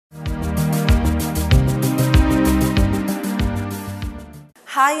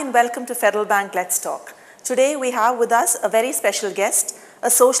Hi and welcome to Federal Bank Let's Talk. Today we have with us a very special guest, a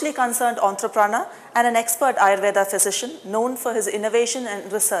socially concerned entrepreneur and an expert Ayurveda physician known for his innovation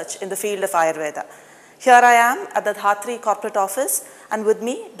and research in the field of Ayurveda. Here I am at the Dhathri corporate office and with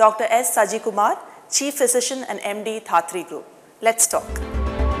me Dr.S.Saji Kumar, Chief Physician and MD Dhathri Group. Let's talk.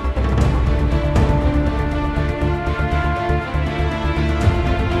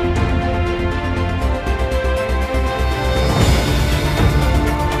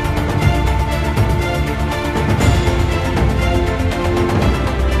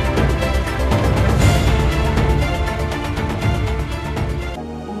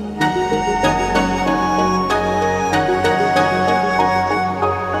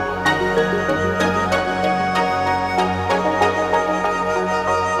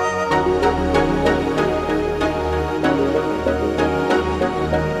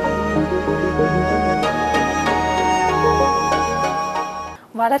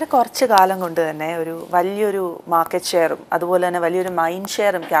 വളരെ കുറച്ച് കാലം കൊണ്ട് തന്നെ ഒരു വലിയൊരു market ഷെയറും അതുപോലെ തന്നെ വലിയൊരു മൈൻഡ്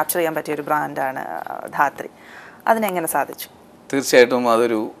ഷെയറും ക്യാപ്ചർ ചെയ്യാൻ പറ്റിയ ഒരു ബ്രാൻഡാണ് ധാത്രി. അതിനെങ്ങനെ സാധിച്ചു? തീർച്ചയായിട്ടും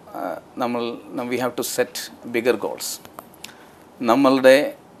അതൊരു we have to set bigger goals. നമ്മളുടെ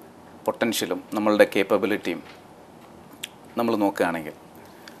പൊട്ടൻഷ്യലും നമ്മളുടെ കേപ്പബിലിറ്റിയും നമ്മൾ നോക്കുകയാണെങ്കിൽ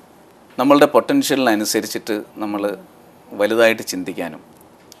നമ്മളുടെ പൊട്ടൻഷ്യലിനനുസരിച്ചിട്ട് നമ്മൾ വലുതായിട്ട് ചിന്തിക്കാനും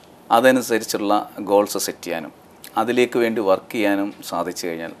അതനുസരിച്ചുള്ള ഗോൾസ് സെറ്റ് ചെയ്യാനും അതിലേക്ക് വേണ്ടി വർക്ക് ചെയ്യാനും സാധിച്ചു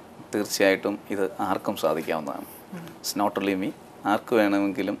കഴിഞ്ഞാൽ തീർച്ചയായിട്ടും ഇത് ആർക്കും സാധിക്കാവുന്നതാണ്. ഇറ്റ്സ് നോട്ട് ഓൺലി മീ, ആർക്ക്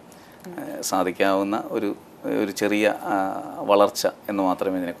വേണമെങ്കിലും സാധിക്കാവുന്ന ഒരു ചെറിയ വളർച്ച എന്ന്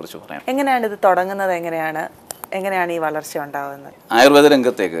മാത്രമേ ഇതിനെക്കുറിച്ച് പറയാം. എങ്ങനെയാണ് ഇത് തുടങ്ങുന്നത്? എങ്ങനെയാണ് ഈ വളർച്ച ഉണ്ടാകുന്നത്? ആയുർവേദ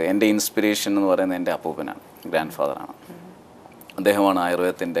രംഗത്തേക്ക് എൻ്റെ ഇൻസ്പിറേഷൻ എന്ന് പറയുന്നത് എൻ്റെ അപ്പൂപ്പനാണ്, ഗ്രാൻഡ് ഫാദറാണ്. അദ്ദേഹമാണ്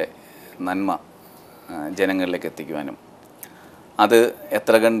ആയുർവേദത്തിൻ്റെ നന്മ ജനങ്ങളിലേക്ക് എത്തിക്കുവാനും അത്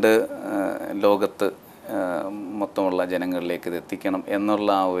എത്ര കണ്ട് ലോകത്ത് മൊത്തമുള്ള ജനങ്ങളിലേക്ക് ഇത് എത്തിക്കണം എന്നുള്ള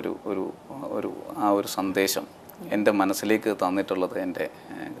ആ ഒരു സന്ദേശം എൻ്റെ മനസ്സിലേക്ക് തന്നിട്ടുള്ളത് എൻ്റെ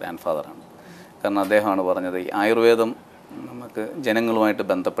ഗ്രാൻഡ് ഫാദറാണ്. കാരണം അദ്ദേഹമാണ് പറഞ്ഞത് ഈ ആയുർവേദം നമുക്ക് ജനങ്ങളുമായിട്ട്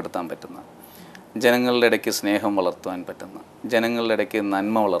ബന്ധപ്പെടുത്താൻ പറ്റുന്ന, ജനങ്ങളുടെ ഇടയ്ക്ക് സ്നേഹം വളർത്താൻ പറ്റുന്ന, ജനങ്ങളുടെ ഇടയ്ക്ക്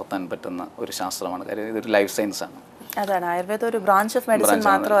നന്മ വളർത്താൻ പറ്റുന്ന ഒരു ശാസ്ത്രമാണ്. കാര്യം ഇതൊരു ലൈഫ് സയൻസാണ്. അതാണ് ആയുർവേദം ഒരു ബ്രാഞ്ച് ഓഫ് മെഡിസിൻ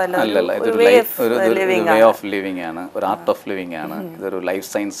മാത്രമല്ല, അല്ലല്ല, ഇതൊരു വേ ഓഫ് ലിവിങ് ആണ്, ഒരു ആർട്ട് ഓഫ് ലിവിങ് ആണ്, ഇതൊരു ലൈഫ്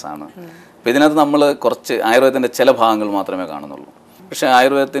സയൻസ് ആണ്. അപ്പോൾ ഇതിനകത്ത് നമ്മൾ കുറച്ച് ആയുർവേദത്തിൻ്റെ ചില ഭാഗങ്ങൾ മാത്രമേ കാണുന്നുള്ളൂ. പക്ഷേ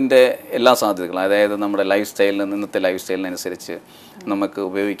ആയുർവേദത്തിൻ്റെ എല്ലാ സാധ്യതകളും, അതായത് നമ്മുടെ ലൈഫ് സ്റ്റൈലിന്, ഇന്നത്തെ ലൈഫ് സ്റ്റൈലിനനുസരിച്ച് നമുക്ക്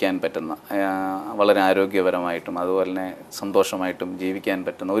ഉപയോഗിക്കാൻ പറ്റുന്ന, വളരെ ആരോഗ്യപരമായിട്ടും അതുപോലെ തന്നെ സന്തോഷമായിട്ടും ജീവിക്കാൻ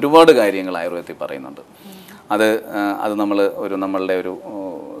പറ്റുന്ന ഒരുപാട് കാര്യങ്ങൾ ആയുർവേദത്തിൽ പറയുന്നുണ്ട്. അത് നമ്മളുടെ ഒരു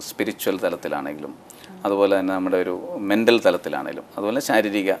സ്പിരിച്വൽ തലത്തിലാണെങ്കിലും അതുപോലെ തന്നെ നമ്മുടെ ഒരു മെൻ്റൽ തലത്തിലാണെങ്കിലും അതുപോലെ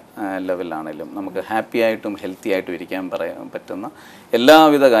ശാരീരിക ലെവലിലാണെങ്കിലും നമുക്ക് ഹാപ്പി ആയിട്ടും ഹെൽത്തി ആയിട്ടും ഇരിക്കാൻ പറ്റുന്ന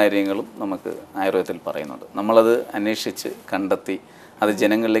എല്ലാവിധ കാര്യങ്ങളും നമുക്ക് ആയുർവേദത്തിൽ പറയുന്നുണ്ട്. നമ്മളത് അന്വേഷിച്ച് കണ്ടെത്തി അത്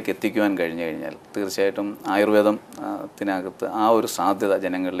ജനങ്ങളിലേക്ക് എത്തിക്കുവാൻ കഴിഞ്ഞു കഴിഞ്ഞാൽ തീർച്ചയായിട്ടും ആയുർവേദത്തിനകത്ത് ആ ഒരു സാധ്യത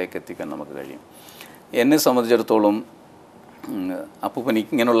ജനങ്ങളിലേക്ക് എത്തിക്കാൻ നമുക്ക് കഴിയും. എന്നെ സംബന്ധിച്ചിടത്തോളം അപ്പൂപ്പൻ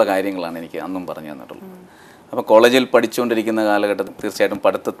ഇങ്ങനെയുള്ള കാര്യങ്ങളാണ് എനിക്ക് അന്നും പറഞ്ഞു തന്നിട്ടുള്ളത്. അപ്പോൾ കോളേജിൽ പഠിച്ചുകൊണ്ടിരിക്കുന്ന കാലഘട്ടത്തിൽ തീർച്ചയായിട്ടും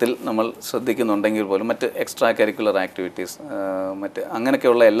പഠിത്തത്തിൽ നമ്മൾ ശ്രദ്ധിക്കുന്നുണ്ടെങ്കിൽ പോലും മറ്റ് എക്സ്ട്രാ കരിക്കുലർ ആക്ടിവിറ്റീസ്, മറ്റ്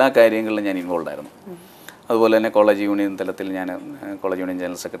അങ്ങനെയൊക്കെയുള്ള എല്ലാ കാര്യങ്ങളിലും ഞാൻ ഇൻവോൾവ് ആയിരുന്നു. അതുപോലെ തന്നെ കോളേജ് യൂണിയൻ തലത്തിൽ ഞാൻ കോളേജ് യൂണിയൻ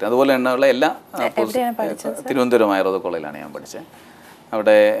ജനറൽ സെക്രട്ടറി, അതുപോലെ തന്നെയുള്ള എല്ലാ തിരുവനന്തപുരം ആയുർവേദ കോളേജിലാണ് ഞാൻ പഠിച്ചത്.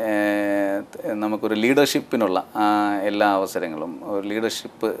 അവിടെ നമുക്കൊരു ലീഡർഷിപ്പിനുള്ള എല്ലാ അവസരങ്ങളും, ഒരു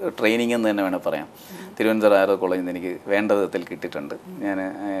ലീഡർഷിപ്പ് ട്രെയിനിങ് എന്ന് തന്നെ വേണം പറയാം, തിരുവനന്തപുരം ആയുർവേദ കോളേജിൽ നിന്ന് എനിക്ക് വേണ്ട വിധത്തിൽ കിട്ടിയിട്ടുണ്ട്. ഞാൻ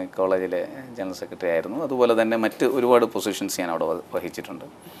കോളേജിലെ ജനറൽ സെക്രട്ടറി ആയിരുന്നു. അതുപോലെ തന്നെ മറ്റ് ഒരുപാട് പൊസിഷൻസ് ഞാൻ അവിടെ വഹിച്ചിട്ടുണ്ട്.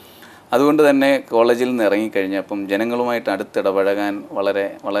 അതുകൊണ്ട് തന്നെ കോളേജിൽ നിന്ന് ഇറങ്ങിക്കഴിഞ്ഞപ്പം ജനങ്ങളുമായിട്ട് അടുത്തിടപഴകാൻ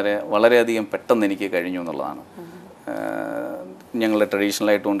വളരെയധികം പെട്ടെന്ന് എനിക്ക് കഴിഞ്ഞു എന്നുള്ളതാണ്. ഞങ്ങൾ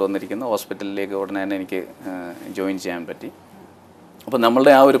ട്രഡീഷണലായിട്ട് കൊണ്ടുവന്നിരിക്കുന്ന ഹോസ്പിറ്റലിലേക്ക് ഉടനെ തന്നെ എനിക്ക് ജോയിൻ ചെയ്യാൻ പറ്റി. അപ്പോൾ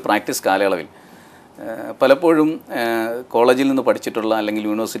നമ്മളുടെ ആ ഒരു പ്രാക്ടീസ് കാലയളവിൽ പലപ്പോഴും കോളേജിൽ നിന്ന് പഠിച്ചിട്ടുള്ള അല്ലെങ്കിൽ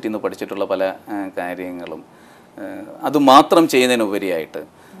യൂണിവേഴ്സിറ്റിയിൽ നിന്ന് പഠിച്ചിട്ടുള്ള പല കാര്യങ്ങളും അത് മാത്രം ചെയ്യുന്നതിനുപരിയായിട്ട്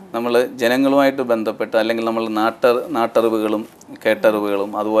നമ്മൾ ജനങ്ങളുമായിട്ട് ബന്ധപ്പെട്ട് അല്ലെങ്കിൽ നമ്മൾ നാട്ടറിവുകളും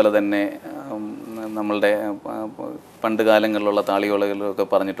കേട്ടറിവുകളും അതുപോലെ തന്നെ നമ്മളുടെ പണ്ട് കാലങ്ങളിലുള്ള താളിയോളകളിലൊക്കെ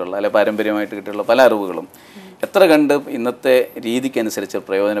പറഞ്ഞിട്ടുള്ള അല്ലെങ്കിൽ പാരമ്പര്യമായിട്ട് കിട്ടിയുള്ള പല അറിവുകളും എത്ര കണ്ട് ഇന്നത്തെ രീതിക്കനുസരിച്ച്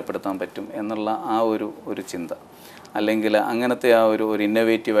പ്രയോജനപ്പെടുത്താൻ പറ്റും എന്നുള്ള ആ ഒരു ചിന്ത, അല്ലെങ്കിൽ അങ്ങനത്തെ ആ ഒരു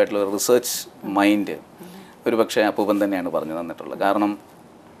ഇന്നോവേറ്റീവ് ആയിട്ടുള്ള റിസർച്ച് മൈൻഡ് ഒരു പക്ഷേ അപ്പൂപ്പൻ തന്നെയാണ് പറഞ്ഞു തന്നിട്ടുള്ളത്. കാരണം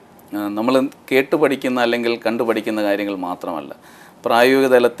നമ്മൾ കേട്ട് പഠിക്കുന്ന അല്ലെങ്കിൽ കണ്ടു പഠിക്കുന്ന കാര്യങ്ങൾ മാത്രമല്ല, പ്രായോഗിക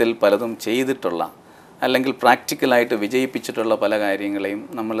തലത്തിൽ പലതും ചെയ്തിട്ടുള്ള അല്ലെങ്കിൽ പ്രാക്ടിക്കലായിട്ട് വിജയിപ്പിച്ചിട്ടുള്ള പല കാര്യങ്ങളെയും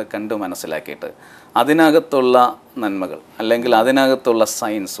നമ്മൾ കണ്ട് മനസ്സിലാക്കിയിട്ട് അതിനകത്തുള്ള നന്മകൾ അല്ലെങ്കിൽ അതിനകത്തുള്ള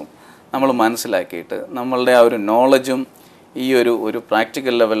സയൻസും നമ്മൾ മനസ്സിലാക്കിയിട്ട് നമ്മളുടെ ആ ഒരു നോളജും ഈ ഒരു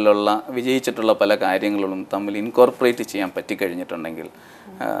പ്രാക്ടിക്കൽ ലെവലിലുള്ള വിജയിച്ചിട്ടുള്ള പല കാര്യങ്ങളും തമ്മിൽ ഇൻകോർപ്പറേറ്റ് ചെയ്യാൻ പറ്റിക്കഴിഞ്ഞിട്ടുണ്ടെങ്കിൽ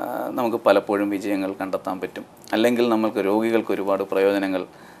നമുക്ക് പലപ്പോഴും വിജയങ്ങൾ കണ്ടെത്താൻ പറ്റും. അല്ലെങ്കിൽ നമുക്ക് രോഗികൾക്ക് ഒരുപാട് പ്രയോജനങ്ങൾ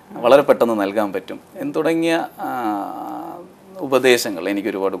വളരെ പെട്ടെന്ന് നൽകാൻ പറ്റും എന്ന് തുടങ്ങിയ ഉപദേശങ്ങൾ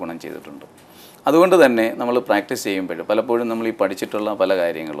എനിക്കൊരുപാട് ഗുണം ചെയ്തിട്ടുണ്ട്. അതുകൊണ്ട് തന്നെ നമ്മൾ പ്രാക്ടീസ് ചെയ്യുമ്പോഴും പലപ്പോഴും നമ്മൾ ഈ പഠിച്ചിട്ടുള്ള പല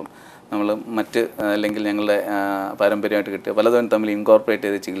കാര്യങ്ങളും നമ്മൾ മറ്റ് അല്ലെങ്കിൽ ഞങ്ങളുടെ പാരമ്പര്യമായിട്ട് കിട്ടിയ പലതും തമ്മിൽ ഇൻകോർപ്പറേറ്റ്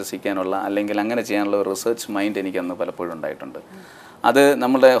ചെയ്ത് ചികിത്സിക്കാനുള്ള അല്ലെങ്കിൽ അങ്ങനെ ചെയ്യാനുള്ള ഒരു റിസർച്ച് മൈൻഡ് എനിക്കന്ന് പലപ്പോഴും ഉണ്ടായിട്ടുണ്ട്. അത്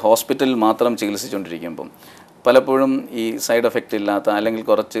നമ്മുടെ ഹോസ്പിറ്റലിൽ മാത്രം ചികിത്സിച്ചുകൊണ്ടിരിക്കുമ്പം പലപ്പോഴും ഈ സൈഡ് എഫക്റ്റ് ഇല്ലാത്ത അല്ലെങ്കിൽ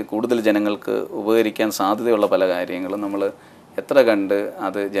കുറച്ച് കൂടുതൽ ജനങ്ങൾക്ക് ഉപകരിക്കാൻ സാധ്യതയുള്ള പല കാര്യങ്ങളും നമ്മൾ എത്ര കണ്ട്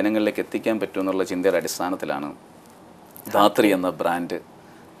അത് ജനങ്ങളിലേക്ക് എത്തിക്കാൻ പറ്റുമെന്നുള്ള ചിന്തയുടെ അടിസ്ഥാനത്തിലാണ് ധാത്രി എന്ന ബ്രാൻഡ്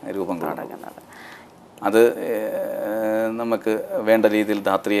രൂപം കൊള്ളുന്നത്. അത് നമുക്ക് വേണ്ട രീതിയിൽ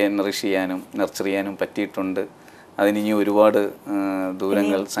ധാത്രിയെ നറിഷ് ചെയ്യാനും നർച്ചർ ചെയ്യാനും പറ്റിയിട്ടുണ്ട്. അതിനിനി ഒരുപാട്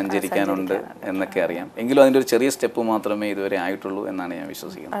ദൂരങ്ങൾ സഞ്ചരിക്കാനുണ്ട് എന്നൊക്കെ അറിയാം. എങ്കിലും അതിൻ്റെ ഒരു ചെറിയ സ്റ്റെപ്പ് മാത്രമേ ഇതുവരെ ആയിട്ടുള്ളൂ എന്നാണ് ഞാൻ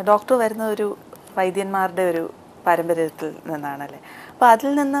വിശ്വസിക്കുന്നത്. ഡോക്ടർ വരുന്ന ഒരു വൈദ്യന്മാരുടെ ഒരു പാരമ്പര്യത്തിൽ നിന്നാണല്ലേ. അപ്പോൾ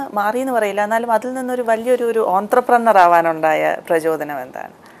അതിൽ നിന്ന് മാറിയെന്ന് പറയില്ല, എന്നാലും അതിൽ നിന്നൊരു വലിയൊരു ഓൺട്രപ്രനർ ആവാനുണ്ടായ പ്രചോദനം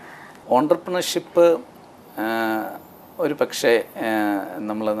എന്താണ്? ഓൺട്രപ്രണർഷിപ്പ് ഒരു പക്ഷേ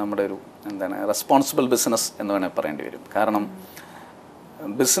നമ്മുടെ ഒരു റെസ്പോൺസിബിൾ ബിസിനസ് എന്ന് വേണേൽ പറയേണ്ടി വരും. കാരണം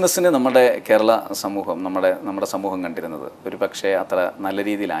ബിസിനസ്സിന് നമ്മുടെ കേരള സമൂഹം നമ്മുടെ സമൂഹം കണ്ടിരുന്നത് ഒരു പക്ഷേ അത്ര നല്ല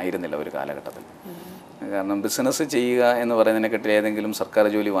രീതിയിലായിരുന്നില്ല ഒരു കാലഘട്ടത്തിൽ. കാരണം ബിസിനസ് ചെയ്യുക എന്ന് പറയുന്നതിനെക്കാട്ടിൽ ഏതെങ്കിലും സർക്കാർ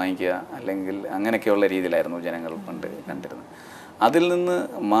ജോലി വാങ്ങിക്കുക അല്ലെങ്കിൽ അങ്ങനെയൊക്കെയുള്ള രീതിയിലായിരുന്നു ജനങ്ങൾ പണ്ട് കണ്ടിരുന്നത്. അതിൽ നിന്ന്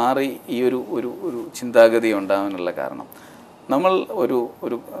മാറി ഈ ഒരു ചിന്താഗതി ഉണ്ടാകാനുള്ള കാരണം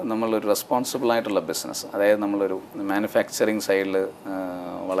നമ്മളൊരു റെസ്പോൺസിബിളായിട്ടുള്ള ബിസിനസ്, അതായത് നമ്മളൊരു മാനുഫാക്ചറിങ് സൈഡിൽ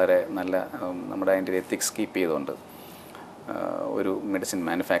വളരെ നല്ല നമ്മുടെ അതിൻ്റെ എത്തിക്സ് കീപ്പ് ചെയ്തുകൊണ്ട് ഒരു മെഡിസിൻ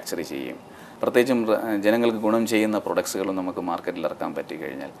മാനുഫാക്ചർ ചെയ്യും. പ്രത്യേകിച്ചും ജനങ്ങൾക്ക് ഗുണം ചെയ്യുന്ന പ്രൊഡക്ട്സുകളും നമുക്ക് മാർക്കറ്റിൽ ഇറക്കാൻ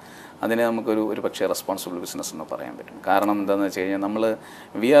പറ്റിക്കഴിഞ്ഞാൽ അതിനെ നമുക്കൊരു പക്ഷേ റെസ്പോൺസിബിൾ ബിസിനസ് എന്ന് പറയാൻ പറ്റും. കാരണം എന്താണെന്ന് വെച്ച് കഴിഞ്ഞാൽ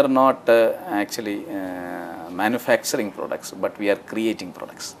V are not actually manufacturing products, but we are creating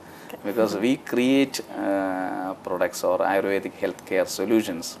products. Because we create products or Ayurvedic healthcare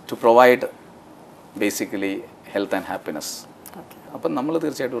solutions to provide basically health and happiness. അപ്പം നമ്മൾ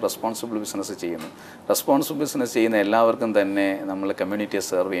തീർച്ചയായിട്ടും റെസ്പോൺസിബിൾ ബിസിനസ് ചെയ്യുന്നു. റെസ്പോൺസിബിൾ ബിസിനസ് ചെയ്യുന്ന എല്ലാവർക്കും തന്നെ നമ്മൾ കമ്മ്യൂണിറ്റിയെ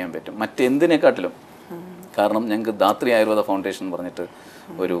സെർവ് ചെയ്യാൻ പറ്റും മറ്റെന്തിനെക്കാട്ടിലും. കാരണം ഞങ്ങൾക്ക് ധാത്രി ആയുർവേദ ഫൗണ്ടേഷൻ എന്ന് പറഞ്ഞിട്ട്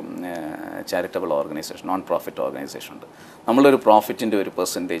ഒരു charitable organisation, non profit organisation ഉണ്ട്. നമ്മളൊരു പ്രോഫിറ്റിൻ്റെ ഒരു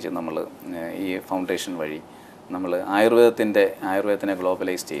പെർസെൻറ്റേജ് നമ്മൾ ഈ ഫൗണ്ടേഷൻ വഴി നമ്മൾ ആയുർവേദത്തിനെ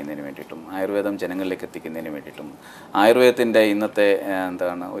ഗ്ലോബലൈസ് ചെയ്യുന്നതിന് വേണ്ടിയിട്ടും ആയുർവേദം ജനങ്ങളിലേക്ക് എത്തിക്കുന്നതിന് വേണ്ടിയിട്ടും ആയുർവേദത്തിൻ്റെ ഇന്നത്തെ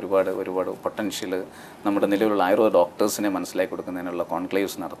ഒരുപാട് പൊട്ടൻഷ്യൽ നമ്മുടെ നിലവിലുള്ള ആയുർവേദ ഡോക്ടേഴ്സിനെ മനസ്സിലാക്കി കൊടുക്കുന്നതിനുള്ള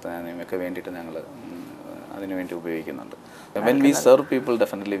കോൺക്ലേവ്സ് നടത്താനും ഒക്കെ വേണ്ടിയിട്ട് ഞങ്ങൾ അതിനുവേണ്ടി ഉപയോഗിക്കുന്നുണ്ട്. When we serve people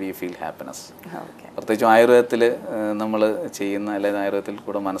definitely we feel happiness. പ്രത്യേകിച്ചും ആയുർവേദത്തിൽ നമ്മൾ ചെയ്യുന്ന അല്ലെങ്കിൽ ആയുർവേദത്തിൽ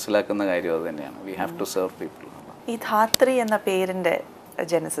കൂടെ മനസ്സിലാക്കുന്ന കാര്യം അത് തന്നെയാണ്. We have to serve people. ഈ ധാത്രി എന്ന പേരിൻ്റെ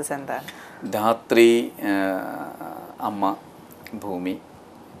ജനസിസ് എന്താണ്? ധാത്രി അമ്മ, ഭൂമി,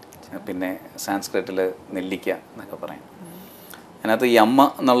 പിന്നെ സാൻസ്ക്രിറ്റിൽ നെല്ലിക്ക എന്നൊക്കെ പറയും. അതിനകത്ത് ഈ അമ്മ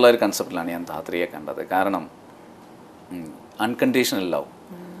എന്നുള്ള ഒരു കൺസെപ്റ്റിലാണ് ഞാൻ ധാത്രിയെ കണ്ടത്. കാരണം അൺകണ്ടീഷണൽ ലവ്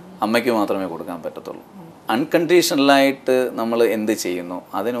അമ്മയ്ക്ക് മാത്രമേ കൊടുക്കാൻ പറ്റത്തുള്ളൂ. അൺകണ്ടീഷണലായിട്ട് നമ്മൾ എന്ത് ചെയ്യുന്നു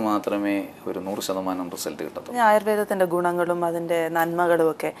അതിന് മാത്രമേ ഒരു 100% റിസൾട്ട് കിട്ടത്തുള്ളൂ. ആയുർവേദത്തിൻ്റെ ഗുണങ്ങളും അതിൻ്റെ നന്മകളും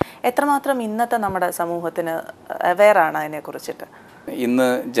ഒക്കെ എത്രമാത്രം ഇന്നത്തെ നമ്മുടെ സമൂഹത്തിന് അവെയറാണ് അതിനെക്കുറിച്ചിട്ട്? ഇന്ന്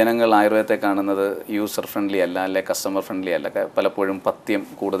ജനങ്ങൾ ആയുർവേദത്തെ കാണുന്നത് യൂസർ ഫ്രണ്ട്ലി അല്ല, അല്ലെ കസ്റ്റമർ ഫ്രണ്ട്ലി അല്ല. പലപ്പോഴും പഥ്യം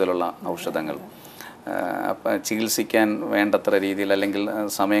കൂടുതലുള്ള ഔഷധങ്ങൾ, ചികിത്സിക്കാൻ വേണ്ടത്ര രീതിയിൽ അല്ലെങ്കിൽ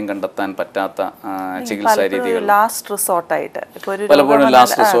സമയം കണ്ടെത്താൻ പറ്റാത്ത ചികിത്സാ രീതികൾ പലപ്പോഴും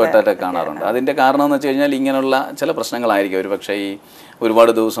ലാസ്റ്റ് റിസോർട്ടായിട്ട് കാണാറുണ്ട്. അതിൻ്റെ കാരണം എന്ന് വെച്ച് കഴിഞ്ഞാൽ ഇങ്ങനെയുള്ള ചില പ്രശ്നങ്ങളായിരിക്കും. ഒരു പക്ഷേ ഈ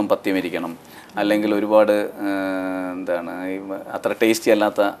ഒരുപാട് ദിവസം പഥ്യം ഇരിക്കണം, അല്ലെങ്കിൽ ഒരുപാട് അത്ര ടേസ്റ്റി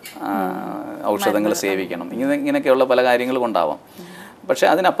അല്ലാത്ത ഔഷധങ്ങൾ സേവിക്കണം, ഇങ്ങനെയൊക്കെയുള്ള പല കാര്യങ്ങളും ഉണ്ടാവാം. പക്ഷേ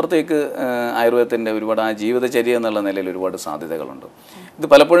അതിനപ്പുറത്തേക്ക് ആയുർവേദത്തിൻ്റെ ഒരുപാട് ആ ജീവിതചര്യ എന്നുള്ള നിലയിൽ ഒരുപാട് സാധ്യതകളുണ്ട്. ഇത്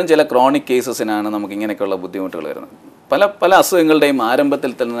പലപ്പോഴും ചില ക്രോണിക് കേസസിനാണ് നമുക്ക് ഇങ്ങനെയൊക്കെയുള്ള ബുദ്ധിമുട്ടുകൾ വരുന്നത്. പല അസുഖങ്ങളുടെയും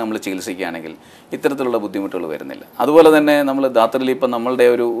ആരംഭത്തിൽ തന്നെ നമ്മൾ ചികിത്സിക്കുകയാണെങ്കിൽ ഇത്തരത്തിലുള്ള ബുദ്ധിമുട്ടുകൾ വരുന്നില്ല. അതുപോലെ തന്നെ നമ്മൾ ധാത്രിയിൽ ഇപ്പം നമ്മളുടെ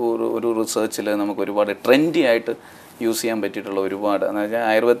ഒരു റിസർച്ചിൽ നമുക്ക് ഒരുപാട് ട്രെൻഡി ആയിട്ട് യൂസ് ചെയ്യാൻ പറ്റിയിട്ടുള്ള ഒരുപാട്, എന്ന് വെച്ചാൽ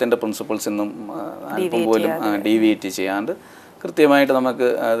ആയുർവേദത്തിൻ്റെ പ്രിൻസിപ്പിൾസിൽ നിന്നും അല്പം പോലും ഡീവിയേറ്റ് ചെയ്യാണ്ട് കൃത്യമായിട്ട് നമുക്ക്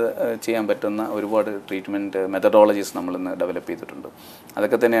അത് ചെയ്യാൻ പറ്റുന്ന ഒരുപാട് ട്രീറ്റ്മെൻറ്റ് മെത്തഡോളജീസ് നമ്മളിന്ന് ഡെവലപ്പ് ചെയ്തിട്ടുണ്ട്.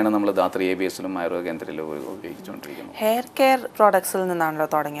 അതൊക്കെ തന്നെയാണ് നമ്മൾ ധാത്രി ABSലും ആയുർവേദ കേന്ദ്രത്തിലും ഉപയോഗിച്ചുകൊണ്ടിരിക്കുന്നത്. ഹെയർ കെയർ പ്രോഡക്ട്സിൽ നിന്നാണല്ലോ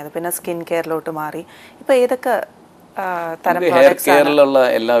തുടങ്ങിയത്, പിന്നെ സ്കിൻ കെയറിലോട്ട് മാറി. ഇപ്പോൾ ഏതൊക്കെ ഹെയർ കെയറിലുള്ള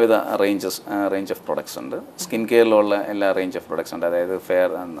എല്ലാവിധ റേഞ്ച് ഓഫ് പ്രൊഡക്ട്സ് ഉണ്ട്. സ്കിൻ കെയറിലുള്ള എല്ലാ റേഞ്ച് ഓഫ് പ്രൊഡക്ട്സ് ഉണ്ട്. അതായത്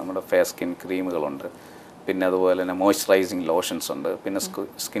നമ്മുടെ ഫെയർ സ്കിൻ ക്രീമുകളുണ്ട്, പിന്നെ അതുപോലെ തന്നെ മോയ്സ്ചറൈസിങ് ലോഷൻസ് ഉണ്ട്, പിന്നെ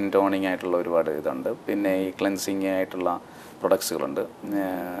സ്കിൻ ടോണിങ് ആയിട്ടുള്ള ഒരുപാട് ഇതുണ്ട്, പിന്നെ ഈ ക്ലെൻസിങ് ആയിട്ടുള്ള പ്രൊഡക്ട്സുകളുണ്ട്.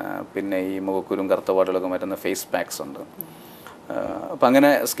 പിന്നെ ഈ മുഖക്കുരും കറുത്തപാടുകളൊക്കെ മാറ്റുന്ന ഫേസ് പാക്സ് ഉണ്ട്. അപ്പം അങ്ങനെ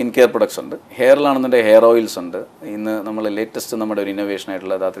സ്കിൻ കെയർ പ്രൊഡക്ട്സ് ഉണ്ട്. ഹെയറിലാണെന്നുണ്ടെങ്കിൽ ഹെയർ ഓയിൽസ് ഉണ്ട്. ഇന്ന് നമ്മൾ ലേറ്റസ്റ്റ് നമ്മുടെ ഒരു ഇന്നോവേഷൻ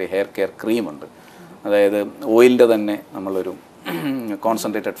ആയിട്ടുള്ള ധാത്രി ഹെയർ കെയർ ക്രീമുണ്ട്. അതായത് ഓയിലിൻ്റെ തന്നെ നമ്മളൊരു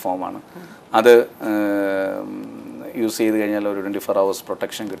കോൺസെൻട്രേറ്റഡ് ഫോമാണ്. അത് യൂസ് ചെയ്ത് കഴിഞ്ഞാൽ ഒരു 24 hours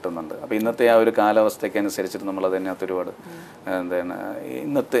പ്രൊട്ടക്ഷൻ കിട്ടുന്നുണ്ട്. അപ്പോൾ ഇന്നത്തെ ആ ഒരു കാലാവസ്ഥയ്ക്ക് അനുസരിച്ചിട്ട് നമ്മൾ അതിനകത്ത് ഒരുപാട് എന്താണ്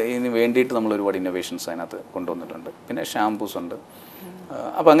ഇതിന് വേണ്ടിയിട്ട് നമ്മൾ ഒരുപാട് ഇന്നോവേഷൻസ് അതിനകത്ത് കൊണ്ടുവന്നിട്ടുണ്ട്. പിന്നെ ഷാംപൂസ് ഉണ്ട്.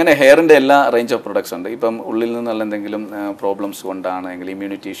 അപ്പോൾ അങ്ങനെ ഹെയറിൻ്റെ എല്ലാ റേഞ്ച് ഓഫ് പ്രൊഡക്ട്സ് ഉണ്ട്. ഇപ്പം ഉള്ളിൽ നിന്നുള്ള എന്തെങ്കിലും പ്രോബ്ലംസ് കൊണ്ടാണെങ്കിൽ,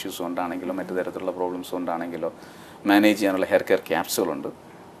 ഇമ്മ്യൂണിറ്റി ഇഷ്യൂസ് കൊണ്ടാണെങ്കിലോ മറ്റു തരത്തിലുള്ള പ്രോബ്ലംസ് കൊണ്ടാണെങ്കിലോ മാനേജ് ചെയ്യാനുള്ള ഹെയർ കെയർ ക്യാപ്സുകളുണ്ട്.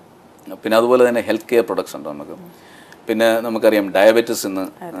 പിന്നെ അതുപോലെ തന്നെ ഹെൽത്ത് കെയർ പ്രൊഡക്ട്സ് ഉണ്ട് നമുക്ക്. പിന്നെ നമുക്കറിയാം ഡയബറ്റിസ് ഇന്ന്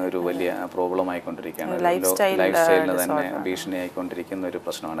ഒരു വലിയ പ്രോബ്ലം ആയിക്കൊണ്ടിരിക്കുകയാണ്. ലൈഫ് സ്റ്റൈലിന് തന്നെ ഭീഷണിയായിക്കൊണ്ടിരിക്കുന്ന ഒരു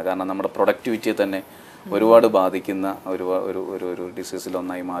പ്രശ്നമാണ്. കാരണം നമ്മുടെ പ്രൊഡക്ടിവിറ്റിയെ തന്നെ ഒരുപാട് ബാധിക്കുന്ന ഒരു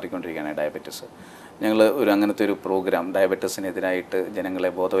ഡിസീസിലൊന്നായി മാറിക്കൊണ്ടിരിക്കുകയാണ് ഡയബറ്റിസ്. ഞങ്ങൾ അങ്ങനത്തെ ഒരു പ്രോഗ്രാം ഡയബറ്റിസിനെതിരായിട്ട് ജനങ്ങളെ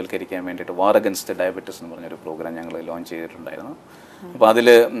ബോധവൽക്കരിക്കാൻ വേണ്ടിയിട്ട് വാർ അഗൻസ്റ്റ് ഡയബറ്റിസ് എന്ന് പറഞ്ഞൊരു പ്രോഗ്രാം ഞങ്ങൾ ലോഞ്ച് ചെയ്തിട്ടുണ്ടായിരുന്നു. അപ്പോൾ അതിൽ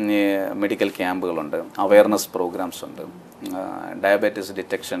മെഡിക്കൽ ക്യാമ്പുകളുണ്ട്, അവയർനെസ് പ്രോഗ്രാംസ് ഉണ്ട്, ഡയബറ്റിസ്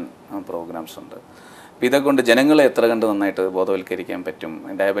ഡിറ്റക്ഷൻ പ്രോഗ്രാംസ് ഉണ്ട്. അപ്പോൾ ഇതൊക്കെ കൊണ്ട് ജനങ്ങളെ എത്ര കണ്ട് നന്നായിട്ട് ബോധവൽക്കരിക്കാൻ പറ്റും,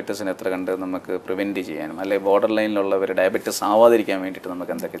 ഡയബറ്റിസിന് എത്ര കണ്ട് നമുക്ക് പ്രിവെൻറ്റ് ചെയ്യാനും അല്ലെങ്കിൽ ബോർഡർ ലൈനിലുള്ളവർ ഡയബറ്റിസ് ആവാതിരിക്കാൻ വേണ്ടിയിട്ട്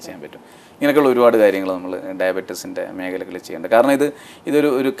നമുക്ക് എന്തൊക്കെ ചെയ്യാൻ പറ്റും, ഇങ്ങനെയൊക്കെയുള്ള ഒരുപാട് കാര്യങ്ങൾ നമ്മൾ ഡയബറ്റിസിൻ്റെ മേഖലകളിൽ ചെയ്യേണ്ടത്. കാരണം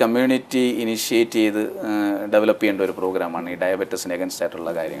ഇതൊരു കമ്മ്യൂണിറ്റി ഇനിഷ്യേറ്റ് ചെയ്ത് ഡെവലപ്പ് ചെയ്യേണ്ട ഒരു പ്രോഗ്രാമാണ് ഈ ഡയബറ്റിസിന് എഗൻസ്റ്റ്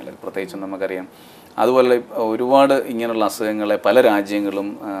ആയിട്ടുള്ള കാര്യങ്ങൾ. പ്രത്യേകിച്ചും നമുക്കറിയാം അതുപോലെ ഒരുപാട് ഇങ്ങനെയുള്ള അസുഖങ്ങളെ പല രാജ്യങ്ങളും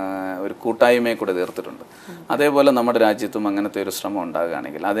ഒരു കൂട്ടായ്മയെ കൂടെ തീർത്തിട്ടുണ്ട്. അതേപോലെ നമ്മുടെ രാജ്യത്തും അങ്ങനത്തെ ഒരു ശ്രമം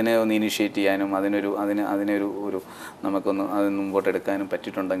ഉണ്ടാകുകയാണെങ്കിൽ അതിനെ ഒന്ന് ഇനിഷ്യേറ്റ് ചെയ്യാനും അതിനൊരു നമുക്കൊന്ന് അതിന് മുമ്പോട്ട് എടുക്കാനും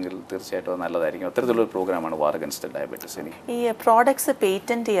പറ്റിയിട്ടുണ്ടെങ്കിൽ തീർച്ചയായിട്ടും അത് നല്ലതായിരിക്കും. അത്തരത്തിലുള്ള പ്രോഗ്രാമാണ് വാർ അഗൻസ്റ്റ് ഡയബറ്റിസ്. ഈ പ്രോഡക്ട്സ്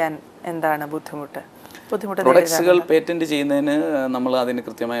പേറ്റന്റ് ചെയ്യാൻ എന്താണ് ബുദ്ധിമുട്ട്? പ്രൊഡക്ട്സുകൾ പേറ്റന്റ് ചെയ്യുന്നതിന് നമ്മൾ അതിന്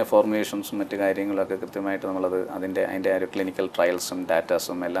കൃത്യമായ ഫോർമുലേഷൻസും മറ്റു കാര്യങ്ങളൊക്കെ കൃത്യമായിട്ട് നമ്മളത് അതിൻ്റെ ആ ഒരു ക്ലിനിക്കൽ ട്രയൽസും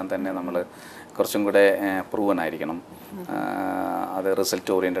ഡാറ്റാസും എല്ലാം തന്നെ നമ്മൾ കുറച്ചും കൂടെ പ്രൂവൻ ആയിരിക്കണം, അത്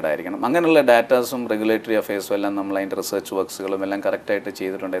റിസൾട്ട് ഓറിയൻറ്റഡ് ആയിരിക്കണം. അങ്ങനെയുള്ള ഡാറ്റാസും റെഗുലേറ്ററി അഫയേഴ്സും എല്ലാം നമ്മൾ അതിൻ്റെ റിസർച്ച് വർക്ക്സുകളും എല്ലാം കറക്റ്റായിട്ട്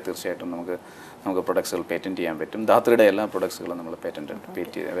ചെയ്തിട്ടുണ്ടെങ്കിൽ തീർച്ചയായിട്ടും നമുക്ക് പ്രൊഡക്ട്സുകൾ പേറ്റന്റ് ചെയ്യാൻ പറ്റും. ധാത്രിയുടെ എല്ലാ പ്രൊഡക്ട്സുകളും നമ്മൾ പേറ്റന്റ്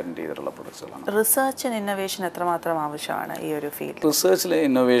ചെയ്തിട്ടുള്ള പ്രൊഡക്ട്സുകളാണ്. റിസർച്ച് ആൻഡ് ഇന്നോവേഷൻ എത്രമാത്രം ആവശ്യമാണ് ഈ ഒരു ഫീൽഡ്? റിസർച്ചിൽ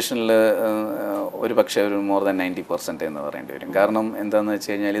ഇന്നോവേഷനിൽ ഒരു പക്ഷേ ഒരു മോർ ദാൻ 90% എന്ന് പറയേണ്ടി വരും. കാരണം എന്താണെന്ന്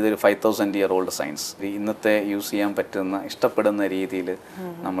വെച്ച് കഴിഞ്ഞാൽ ഇതൊരു 5000 year old സയൻസ്. ഇന്നത്തെ യൂസ് ചെയ്യാൻ പറ്റുന്ന ഇഷ്ടപ്പെടുന്ന രീതിയിൽ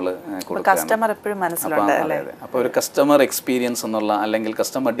നമ്മൾ കൊടുക്കുകയാണ്. അപ്പോൾ ഒരു കസ്റ്റമർ എക്സ്പീരിയൻസ് എന്നുള്ള അല്ലെങ്കിൽ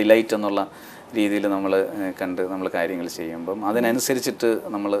കസ്റ്റമർ ഡിലൈറ്റ് എന്നുള്ള രീതിയിൽ നമ്മൾ കാര്യങ്ങൾ ചെയ്യുമ്പം അതിനനുസരിച്ചിട്ട്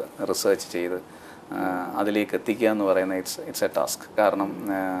നമ്മൾ റിസർച്ച് ചെയ്ത് അതിലേക്ക് എത്തിക്കുക എന്ന് പറയുന്ന ഇറ്റ്സ് എ ടാസ്ക്. കാരണം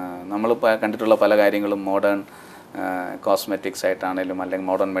നമ്മൾ കണ്ടിട്ടുള്ള പല കാര്യങ്ങളും മോഡേൺ കോസ്മെറ്റിക്സ് ആയിട്ടാണെങ്കിലും അല്ലെങ്കിൽ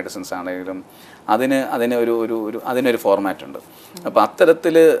മോഡേൺ മെഡിസിൻസ് ആണെങ്കിലും അതിനൊരു ഫോർമാറ്റ് ഉണ്ട്. അപ്പോൾ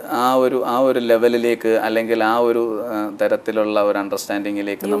അത്തരത്തിൽ ആ ഒരു ലെവലിലേക്ക് അല്ലെങ്കിൽ ആ ഒരു തരത്തിലുള്ള ഒരു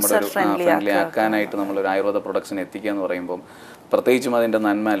അണ്ടർസ്റ്റാൻഡിങ്ങിലേക്ക് നമ്മളൊരു ഫ്രണ്ട്ലി ആക്കാനായിട്ട് നമ്മളൊരു ആയുർവേദ പ്രൊഡക്ട്സിനെ എത്തിക്കുക എന്ന് പറയുമ്പോൾ പ്രത്യേകിച്ചും അതിൻ്റെ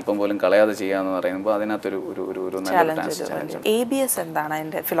നന്മ അല്പം പോലും കളയാതെ ചെയ്യുക എന്ന് പറയുമ്പോൾ അതിനകത്തൊരു നല്ല ചാലഞ്ച്. ABS എന്താണ്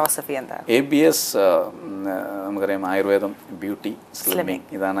അതിൻ്റെ ഫിലോസഫി? എന്താണ് ABS? നമുക്കറിയാം ആയുർവേദം ബ്യൂട്ടി സ്ലിമ്മിങ്,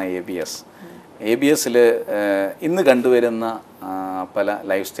 ഇതാണ് ABSൽ ഇന്ന് കണ്ടുവരുന്ന പല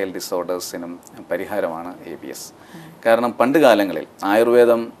ലൈഫ് സ്റ്റൈൽ ഡിസോർഡേഴ്സിനും പരിഹാരമാണ് ABS. കാരണം പണ്ട് കാലങ്ങളിൽ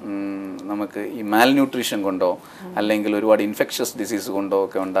ആയുർവേദം നമുക്ക് ഈ മാൽന്യൂട്രീഷൻ കൊണ്ടോ അല്ലെങ്കിൽ ഒരുപാട് ഇൻഫെക്ഷ്യസ് ഡിസീസ് കൊണ്ടോ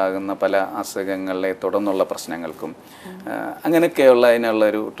ഒക്കെ ഉണ്ടാകുന്ന പല അസുഖങ്ങളെ തുടർന്നുള്ള പ്രശ്നങ്ങൾക്കും അങ്ങനെയൊക്കെയുള്ള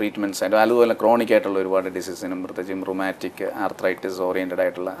അതിനുള്ളൊരു ട്രീറ്റ്മെൻറ്റ്സ് ആയിട്ട് അതുപോലെ ക്രോണിക് ആയിട്ടുള്ള ഒരുപാട് ഡിസീസിനും പ്രത്യേകിച്ചും റുമാറ്റിക് ആർത്രൈറ്റിസ് ഓറിയൻറ്റഡ്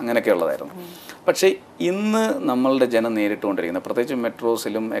ആയിട്ടുള്ള അങ്ങനെയൊക്കെയുള്ളതായിരുന്നു. പക്ഷേ ഇന്ന് നമ്മളുടെ ജനം നേരിട്ടുകൊണ്ടിരിക്കുന്ന പ്രത്യേകിച്ചും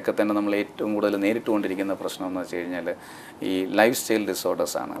മെട്രോസിലും ഒക്കെ തന്നെ നമ്മൾ ഏറ്റവും കൂടുതൽ നേരിട്ടുകൊണ്ടിരിക്കുന്ന പ്രശ്നം എന്ന് വെച്ച് കഴിഞ്ഞാൽ ഈ ലൈഫ് സ്റ്റൈൽ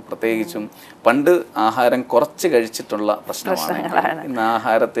ഡിസോർഡേഴ്സാണ്. പ്രത്യേകിച്ചും പണ്ട് ആഹാരം കുറച്ച് കഴിച്ചിട്ടുള്ള പ്രശ്നമാണ്. ഇന്ന്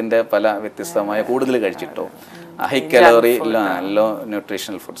ആഹാരത്തിൻ്റെ പല വ്യത്യസ്തമായ കൂടുതൽ കഴിച്ചിട്ടോ high calorie law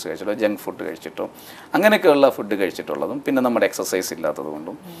nutritional foods കഴിച്ചിട്ടോ junk food കഴിച്ചിട്ടോ അങ്ങനെയൊക്കെയുള്ള ഫുഡ് കഴിച്ചിട്ടുള്ളതും പിന്നെ നമ്മുടെ എക്സസൈസ്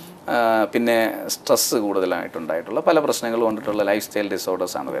ഇല്ലാത്തതുകൊണ്ടും പിന്നെ സ്ട്രെസ്സ് കൂടുതലായിട്ടുണ്ടായിട്ടുള്ള പല പ്രശ്നങ്ങൾ കൊണ്ടിട്ടുള്ള ലൈഫ് സ്റ്റൈൽ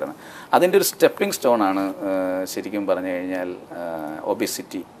ഡിസോർഡേഴ്സാണ് വരുന്നത്. അതിൻ്റെ ഒരു സ്റ്റെപ്പിംഗ് സ്റ്റോണാണ് ശരിക്കും പറഞ്ഞു കഴിഞ്ഞാൽ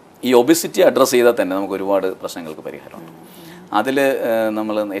ഒബിസിറ്റി. ഈ ഒബിസിറ്റി അഡ്രസ്സ് ചെയ്താൽ തന്നെ നമുക്ക് ഒരുപാട് പ്രശ്നങ്ങൾക്ക് പരിഹാരമുണ്ട്. അതിൽ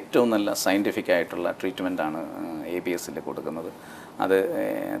നമ്മൾ ഏറ്റവും നല്ല സയൻറ്റിഫിക് ആയിട്ടുള്ള ട്രീറ്റ്മെൻറ്റാണ് ABSൽ കൊടുക്കുന്നത്. അത്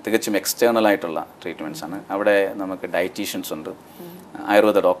തികച്ചും എക്സ്റ്റേണൽ ആയിട്ടുള്ള ട്രീറ്റ്മെൻറ്റ്സാണ്. അവിടെ നമുക്ക് ഡയറ്റീഷ്യൻസ് ഉണ്ട്,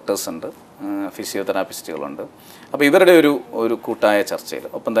 ആയുർവേദ ഡോക്ടേഴ്സ് ഉണ്ട്, ഫിസിയോതെറാപ്പിസ്റ്റുകളുണ്ട്. അപ്പോൾ ഇവരുടെ ഒരു കൂട്ടായ ചർച്ചയിൽ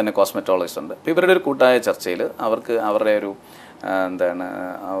ഒപ്പം തന്നെ കോസ്മെറ്റോളജിസ്റ്റ് ഉണ്ട്. അപ്പോൾ ഇവരുടെ ഒരു കൂട്ടായ ചർച്ചയിൽ അവർക്ക് അവരുടെ ഒരു എന്താണ്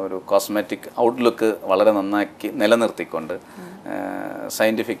ആ ഒരു കോസ്മെറ്റിക് ഔട്ട്ലുക്ക് വളരെ നന്നാക്കി നിലനിർത്തിക്കൊണ്ട്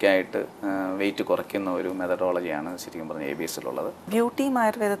സയൻറ്റിഫിക്കായിട്ട് വെയിറ്റ് കുറയ്ക്കുന്ന ഒരു മെത്തഡോളജിയാണ് ശരിക്കും പറഞ്ഞാൽ ABSലുള്ളത്. ബ്യൂട്ടിയും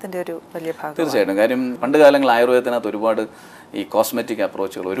ആയുർവേദത്തിൻ്റെ ഒരു വലിയ ഭാഗം. തീർച്ചയായിട്ടും. കാര്യം പണ്ട് കാലങ്ങളിൽ ആയുർവേദത്തിനകത്ത് ഒരുപാട് ഈ കോസ്മെറ്റിക്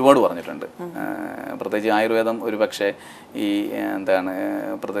അപ്രോച്ചുകൾ ഒരുപാട് പറഞ്ഞിട്ടുണ്ട്. പ്രത്യേകിച്ച് ആയുർവേദം ഒരു പക്ഷേ ഈ എന്താണ്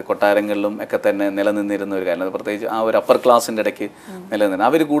കൊട്ടാരങ്ങളിലും ഒക്കെ തന്നെ നിലനിന്നിരുന്ന ഒരു കാര്യം. പ്രത്യേകിച്ച് ആ ഒരു അപ്പർ ക്ലാസ്സിൻ്റെ ഇടയ്ക്ക് നിലനിന്നിരുന്നു.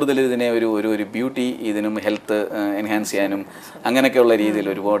 അവർ കൂടുതൽ ഇതിനെ ഒരു ബ്യൂട്ടി ഇതിനും ഹെൽത്ത് എൻഹാൻസ് ചെയ്യാനും അങ്ങനെയൊക്കെയുള്ള രീതിയിൽ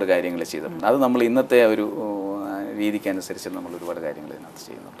ഒരുപാട് കാര്യങ്ങൾ ചെയ്തിട്ടുണ്ട്. അത് നമ്മൾ ഇന്നത്തെ ഒരു രീതിക്കനുസരിച്ച് നമ്മൾ ഒരുപാട് കാര്യങ്ങൾ ഇതിനകത്ത്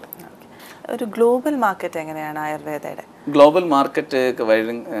ചെയ്യുന്നുണ്ട്. ഒരു ഗ്ലോബൽ മാർക്കറ്റ് എങ്ങനെയാണ് ആയുർവേദയുടെ? ഗ്ലോബൽ മാർക്കറ്റ്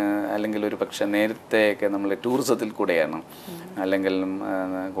വഴി അല്ലെങ്കിൽ ഒരു പക്ഷേ നേരത്തെയൊക്കെ നമ്മൾ ടൂറിസത്തിൽ കൂടെയാണ്, അല്ലെങ്കിൽ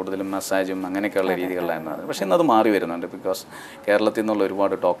കൂടുതലും മസാജും അങ്ങനെയൊക്കെയുള്ള രീതികളിലായിരുന്നു. പക്ഷേ ഇന്നത് മാറി വരുന്നുണ്ട്. ബിക്കോസ് കേരളത്തിൽ നിന്നുള്ള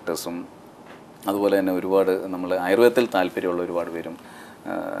ഒരുപാട് ഡോക്ടേഴ്സും അതുപോലെ തന്നെ ഒരുപാട് നമ്മൾ ആയുർവേദത്തിൽ താല്പര്യമുള്ള ഒരുപാട് പേരും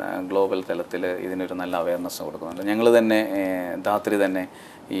ഗ്ലോബൽ തലത്തിൽ ഇതിനൊരു നല്ല അവയർനെസ് കൊടുക്കുന്നുണ്ട്. ഞങ്ങൾ തന്നെ ധാത്രി തന്നെ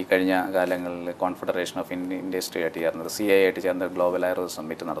ഈ കഴിഞ്ഞ കാലങ്ങളിൽ കോൺഫെഡറേഷൻ ഓഫ് ഇന്ത്യൻ ഇൻഡസ്ട്രി ആയിട്ട് ചേർന്നത് CI ആയിട്ട് ചേർന്ന ഗ്ലോബൽ ആയുർവേദ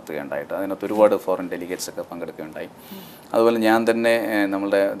സമ്മിറ്റ് നടത്തുകയുണ്ടായിട്ട് അതിനകത്ത് ഒരുപാട് ഫോറിൻ ഡെലിഗേറ്റ്സ് ഒക്കെ പങ്കെടുക്കുകയുണ്ടായി. അതുപോലെ ഞാൻ തന്നെ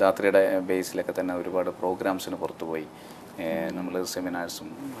നമ്മുടെ ധാത്രിയുടെ ബേസിലൊക്കെ തന്നെ ഒരുപാട് പ്രോഗ്രാംസിന് പുറത്തുപോയി നമ്മൾ സെമിനാർസും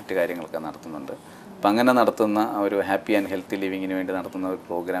മറ്റു കാര്യങ്ങളൊക്കെ നടത്തുന്നുണ്ട്. അപ്പം അങ്ങനെ നടത്തുന്ന ഒരു ഹാപ്പി ആൻഡ് ഹെൽത്തി ലിവിങ്ങിന് വേണ്ടി നടത്തുന്ന ഒരു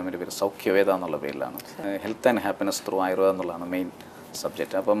പ്രോഗ്രാമിൻ്റെ പേര് സൗഖ്യവേദ എന്നുള്ള പേരിലാണ്. ഹെൽത്ത് ആൻഡ് ഹാപ്പിനെസ് ത്രൂ ആയുർവേദം എന്നുള്ളതാണ് മെയിൻ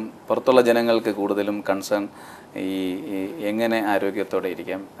സബ്ജക്റ്റ്. അപ്പം പുറത്തുള്ള ജനങ്ങൾക്ക് കൂടുതലും കൺസേൺ ഈ എങ്ങനെ ആരോഗ്യത്തോടെ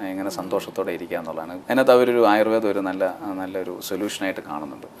ഇരിക്കാം, എങ്ങനെ സന്തോഷത്തോടെ ഇരിക്കുക എന്നുള്ളതാണ്. അതിനകത്ത് അവരൊരു ആയുർവേദം ഒരു നല്ലൊരു സൊല്യൂഷനായിട്ട്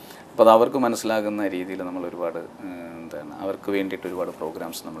കാണുന്നുണ്ട്. അപ്പോൾ അത് അവർക്ക് മനസ്സിലാകുന്ന രീതിയിൽ നമ്മൾ ഒരുപാട് എന്താണ് അവർക്ക് വേണ്ടിയിട്ട് ഒരുപാട്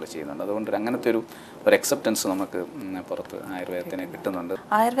പ്രോഗ്രാംസ് നമ്മൾ ചെയ്യുന്നുണ്ട്. അതുകൊണ്ട് അങ്ങനത്തെ ഒരു അക്സെപ്റ്റൻസ് നമുക്ക് പുറത്ത് ആയുർവേദത്തിന് കിട്ടുന്നുണ്ട്.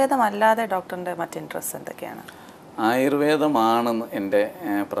 ആയുർവേദം അല്ലാതെ ഡോക്ടറിൻ്റെ മറ്റ് ഇൻട്രസ്റ്റ് എന്തൊക്കെയാണ്? ആയുർവേദമാണ് എൻ്റെ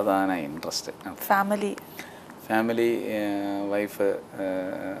പ്രധാന interest. Family wife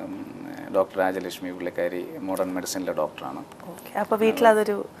doctor Rajalakshmi, പുള്ളിക്കാരി മോഡേൺ മെഡിസിനിലെ ഡോക്ടറാണ്. അപ്പോൾ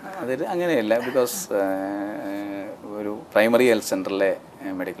വീട്ടിലതൊരു അങ്ങനെയല്ല, ബിക്കോസ് ഒരു പ്രൈമറി ഹെൽത്ത് സെൻ്ററിലെ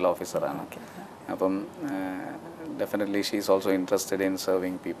മെഡിക്കൽ ഓഫീസറാണ്. അപ്പം definitely she is also interested in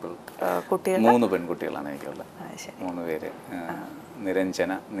serving people. 3 പെൺകുട്ടികളാണ് എനിക്കുള്ളത്. 3 പേര്,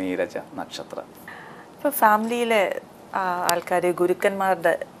 നിരഞ്ജന, നീരജ, നക്ഷത്ര. ഇപ്പോൾ ഫാമിലിയിലെ ആൾക്കാർ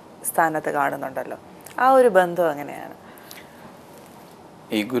ഗുരുക്കന്മാരുടെ സ്ഥാനത്ത് കാണുന്നുണ്ടല്ലോ, ആ ഒരു ബന്ധം എങ്ങനെയാണ്?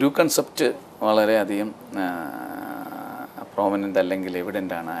 ഈ ഗുരു കൺസെപ്റ്റ് വളരെയധികം പ്രോമിനൻ്റ് അല്ലെങ്കിൽ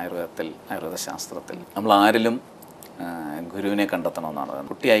എവിഡൻ്റാണ് ആയുർവേദ ശാസ്ത്രത്തിൽ. നമ്മൾ ആരിലും ഗുരുവിനെ കണ്ടെത്തണമെന്നാണ്.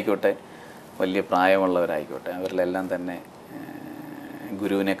 കുട്ടിയായിക്കോട്ടെ വലിയ പ്രായമുള്ളവരായിക്കോട്ടെ അവരിലെല്ലാം തന്നെ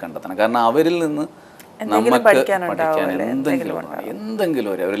ഗുരുവിനെ കണ്ടെത്തണം. കാരണം അവരിൽ നിന്ന് നമുക്ക് പഠിക്കാൻ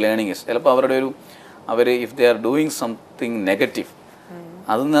എന്തെങ്കിലും ഒരു ലേണിംഗ്. ചിലപ്പോൾ അവർ if they are doing something negative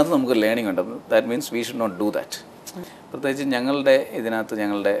അതിനകത്ത് നമുക്ക് ലേണിംഗ് ഉണ്ട്. That means we should not do that. പ്രത്യേകിച്ച്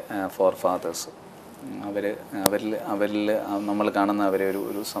ഞങ്ങളുടെ ഫോർ ഫാദേഴ്സ് അവരിൽ നമ്മൾ കാണുന്ന അവരെ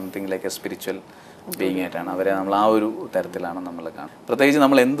ഒരു something like A spiritual being ആയിട്ടാണ് അവരെ നമ്മൾ ആ ഒരു തരത്തിലാണ് നമ്മൾ കാണുന്നത്. പ്രത്യേകിച്ച്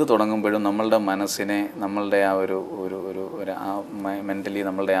നമ്മൾ എന്ത് തുടങ്ങുമ്പോഴും നമ്മളുടെ മനസ്സിനെ നമ്മളുടെ മെൻ്റലി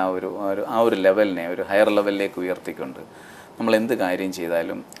നമ്മളുടെ ആ ഒരു ലെവലിനെ ഒരു ഹയർ ലെവലിലേക്ക് ഉയർത്തിക്കൊണ്ട് നമ്മൾ എന്ത് കാര്യം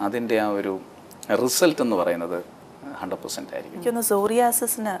ചെയ്താലും അതിൻ്റെ ആ ഒരു റിസൾട്ട് എന്ന് പറയുന്നത് 100% ആയിരിക്കും.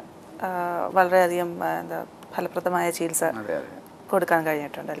 സോറിയാസിന് വളരെയധികം ഫലപ്രദമായ ചികിത്സ കൊടുക്കാൻ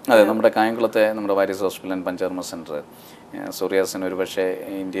കഴിഞ്ഞിട്ടുണ്ട്. അതെ, നമ്മുടെ കായംകുളത്തെ നമ്മുടെ various hospital and panchakarma centre സോറിയാസിന് ഒരു പക്ഷേ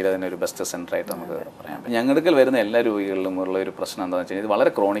ഇന്ത്യയിലെ തന്നെ ഒരു ബെസ്റ്റ് സെൻ്ററായിട്ട് നമുക്ക് പറയാം. ഞങ്ങളുടെ വരുന്ന എല്ലാ രോഗികളിലും ഉള്ള ഒരു പ്രശ്നം എന്താണെന്ന് വെച്ച് കഴിഞ്ഞാൽ ഇത്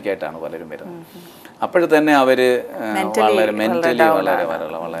വളരെ ക്രോണിക്കായിട്ടാണ് പലരും വരുന്നത്. അപ്പോഴത്തന്നെ അവർ വളരെ മെൻ്റലി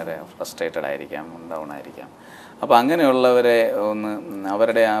വളരെ ഫ്രസ്ട്രേറ്റഡ് ആയിരിക്കാം, ഡൗൺ ആയിരിക്കാം. അപ്പോൾ അങ്ങനെയുള്ളവരെ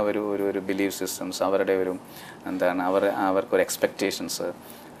അവരുടെ ആ ഒരു ബിലീഫ് സിസ്റ്റംസ്, അവരുടെ അവർക്കൊരു എക്സ്പെക്റ്റേഷൻസ്,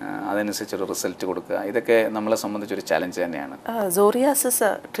 അതനുസരിച്ചൊരു റിസൾട്ട് കൊടുക്കുക, ഇതൊക്കെ നമ്മളെ സംബന്ധിച്ചൊരു ചലഞ്ച് തന്നെയാണ്. സോറിയാസിസ്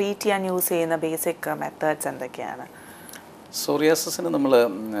ട്രീറ്റ് ചെയ്യാൻ യൂസ് ചെയ്യുന്ന ബേസിക് മെത്തേഡ്സ് എന്തൊക്കെയാണ്? സോറിയാസിന് നമ്മൾ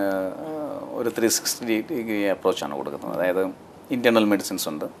ഒരു 360 അപ്രോച്ചാണ് കൊടുക്കുന്നത്. അതായത് ഇൻറ്റേർണൽ മെഡിസിൻസ്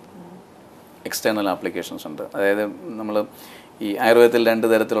ഉണ്ട്, എക്സ്റ്റേണൽ ആപ്ലിക്കേഷൻസ് ഉണ്ട്. അതായത് നമ്മൾ ഈ ആയുർവേദത്തിൽ 2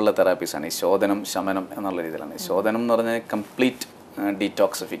 തരത്തിലുള്ള തെറാപ്പീസാണ്. ഈ ശോധനം, ശമനം എന്നുള്ള രീതിയിലാണ്. ശോധനം എന്ന് പറഞ്ഞാൽ കംപ്ലീറ്റ്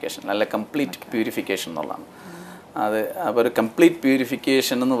ഡീറ്റോക്സിഫിക്കേഷൻ, അല്ല കംപ്ലീറ്റ് പ്യൂരിഫിക്കേഷൻ എന്നുള്ളതാണ്. അപ്പോൾ ഒരു കംപ്ലീറ്റ്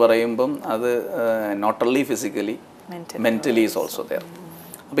പ്യൂരിഫിക്കേഷൻ എന്ന് പറയുമ്പം അത് not only physically mentally is also there.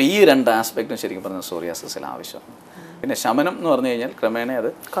 അപ്പോൾ ഈ 2 ആസ്പെക്റ്റും ശരിക്കും പറഞ്ഞാൽ സോറിയാസിസിൽ ആവശ്യമാണ്. പിന്നെ ശമനം എന്ന് പറഞ്ഞു കഴിഞ്ഞാൽ ക്രമേണ അത്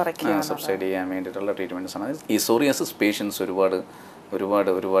സബ്സൈഡ് ചെയ്യാൻ വേണ്ടിയിട്ടുള്ള ട്രീറ്റ്മെൻറ്റ്സാണ്. ഈ സോറിയാസിസ് പേഷ്യൻസ്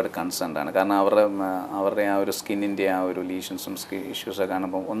ഒരുപാട് കൺസേൺഡ് ആണ്. കാരണം അവരുടെ ആ ഒരു സ്കിന്നിൻ്റെ ആ ഒരു ലീഷൻസും ഇഷ്യൂസൊക്കെ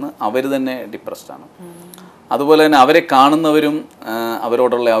കാണുമ്പോൾ അവർ തന്നെ ഡിപ്രസ്ഡ് ആണ്. അതുപോലെ തന്നെ അവരെ കാണുന്നവരും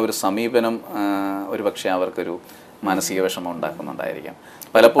അവരോടുള്ള ആ ഒരു സമീപനം ഒരു പക്ഷേ അവർക്കൊരു മാനസിക വിഷമം ഉണ്ടാക്കുന്നുണ്ടായിരിക്കാം.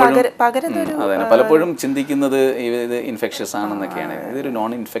 പലപ്പോഴും അതെ, പലപ്പോഴും ചിന്തിക്കുന്നത് ഇത് ഇൻഫെക്ഷ്യസ് ആണെന്നൊക്കെയാണ്. ഇതൊരു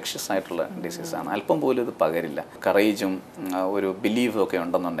നോൺ ഇൻഫെക്ഷ്യസ് ആയിട്ടുള്ള ഡിസീസാണ്. അല്പം പോലും ഇത് പകരില്ല. കറേജും ഒരു ബിലീഫും ഒക്കെ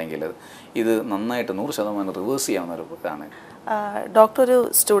ഉണ്ടെന്നുണ്ടെങ്കിൽ ഇത് നന്നായിട്ട് 100% റിവേഴ്സ് ചെയ്യാവുന്ന ഒരു ഇതാണ്. ഡോക്ടർ ഒരു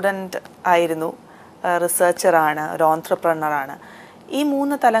സ്റ്റുഡൻറ്റ് ആയിരുന്നു, റിസർച്ചറാണ്, ഒരു ഓൺട്രപ്രണറാണ്. ഈ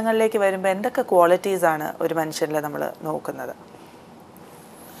 3 തലങ്ങളിലേക്ക് വരുമ്പോൾ എന്തൊക്കെ ക്വാളിറ്റീസാണ് ഒരു മനുഷ്യനിൽ നമ്മൾ നോക്കുന്നത്?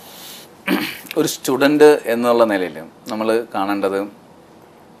 ഒരു സ്റ്റുഡൻറ്റ് എന്നുള്ള നിലയിൽ നമ്മൾ കാണേണ്ടത്,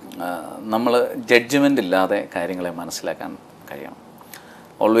 നമ്മൾ ജഡ്ജ്മെൻ്റ് ഇല്ലാതെ കാര്യങ്ങളെ മനസ്സിലാക്കാൻ കഴിയണം.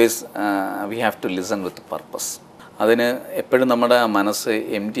 Always we have to listen with purpose. അതിന് എപ്പോഴും നമ്മുടെ മനസ്സ്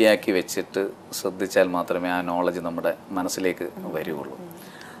എം ടി ആക്കി വെച്ചിട്ട് ശ്രദ്ധിച്ചാൽ മാത്രമേ ആ നോളജ് നമ്മുടെ മനസ്സിലേക്ക് വരികയുള്ളൂ.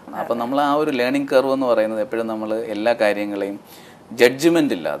 അപ്പം നമ്മൾ ആ ഒരു ലേണിംഗ് കർവ് എന്ന് പറയുന്നത് എപ്പോഴും നമ്മൾ എല്ലാ കാര്യങ്ങളെയും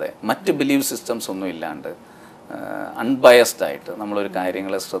ജഡ്ജ്മെൻ്റ് ഇല്ലാതെ, മറ്റ് ബിലീഫ് സിസ്റ്റംസ് ഒന്നും ഇല്ലാണ്ട് അൺബയസ്ഡ് ആയിട്ട് നമ്മളൊരു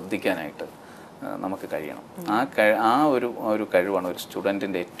കാര്യങ്ങളെ ശ്രദ്ധിക്കാനായിട്ട് നമുക്ക് കഴിയണം. ആ ഒരു കഴിവാണ് ഒരു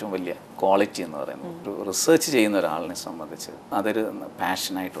സ്റ്റുഡൻറ്റിൻ്റെ ഏറ്റവും വലിയ ക്വാളിറ്റി എന്ന് പറയുന്നത്. ഒരു റിസർച്ച് ചെയ്യുന്ന ഒരാളിനെ സംബന്ധിച്ച് അതൊരു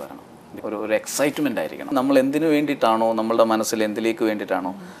പാഷനായിട്ട് വരണം, ഒരു എക്സൈറ്റ്മെൻ്റ് ആയിരിക്കണം. നമ്മൾ എന്തിനു വേണ്ടിയിട്ടാണോ, നമ്മളുടെ മനസ്സിൽ എന്തിലേക്ക്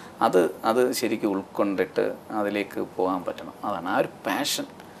വേണ്ടിയിട്ടാണോ അത് ശരിക്കും ഉൾക്കൊണ്ടിട്ട് അതിലേക്ക് പോകാൻ പറ്റണം. അതാണ് ആ ഒരു പാഷൻ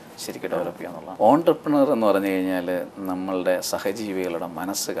ശരിക്കും ഡെവലപ്പ് ചെയ്യുക എന്നുള്ളത്. ഓൺട്രപ്രണർ എന്ന് പറഞ്ഞു കഴിഞ്ഞാൽ നമ്മളുടെ സഹജീവികളുടെ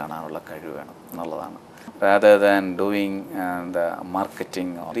മനസ്സ് കാണാനുള്ള കഴിവ് വേണം എന്നുള്ളതാണ്. Rather than doing the marketing,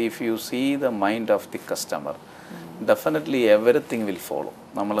 or if you see the mind of the customer, definitely everything will follow.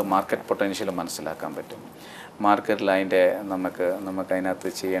 നമ്മൾ മാർക്കറ്റ് പൊട്ടൻഷ്യൽ മനസ്സിലാക്കാൻ പറ്റും. മാർക്കറ്റിൽ അതിൻ്റെ നമുക്ക് അതിനകത്ത്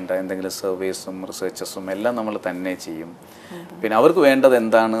ചെയ്യേണ്ട എന്തെങ്കിലും സർവീസും റിസർച്ചസും എല്ലാം നമ്മൾ തന്നെ ചെയ്യും. പിന്നെ അവർക്ക് വേണ്ടത്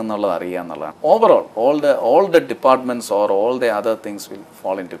എന്താണ് എന്നുള്ളത് അറിയുക എന്നുള്ളതാണ്. Overall all the departments or all the other things will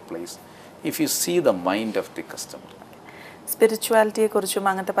fall into place if you see the mind of the customer. സ്പിരിച്വാലിറ്റിയെക്കുറിച്ചും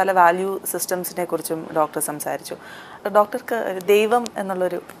അങ്ങനത്തെ പല വാല്യൂ സിസ്റ്റംസിനെ കുറിച്ചും ഡോക്ടർ സംസാരിച്ചു. ഡോക്ടർക്ക് ദൈവം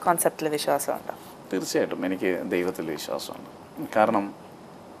എന്നുള്ളൊരു കോൺസെപ്റ്റിൽ വിശ്വാസമുണ്ടോ? തീർച്ചയായിട്ടും എനിക്ക് ദൈവത്തിൽ വിശ്വാസമുണ്ട്. കാരണം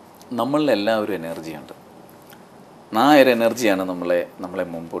നമ്മളിലെല്ലാവരും എനർജിയുണ്ട്. ആ ഒരു എനർജിയാണ് നമ്മളെ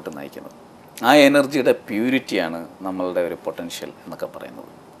മുമ്പോട്ട് നയിക്കുന്നത്. ആ എനർജിയുടെ പ്യൂരിറ്റിയാണ് നമ്മളുടെ ഒരു പൊട്ടൻഷ്യൽ എന്നൊക്കെ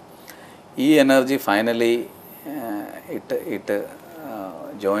പറയുന്നത്. ഈ എനർജി ഫൈനലി ഇട്ട്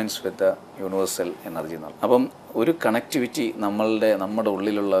joints with the universal energy എന്ന് പറയും. അപ്പം ഒരു കണക്ടിവിറ്റി നമ്മുടെ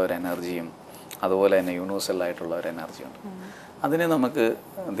ഉള്ളിലുള്ള ഒരു എനർജിയും അതുപോലെ തന്നെ യൂണിവേഴ്സൽ ആയിട്ടുള്ള ഒരു എനർജിയുണ്ട്. അതിനെ നമുക്ക്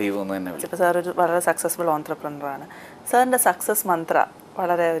ദൈവം എന്ന് തന്നെ വിളിക്കും. ഇപ്പോൾ സാർ ഒരു വളരെ സക്സസ്ഫുൾ ഓൺട്രപ്രണറാണ്. സാറിൻ്റെ സക്സസ് മന്ത്ര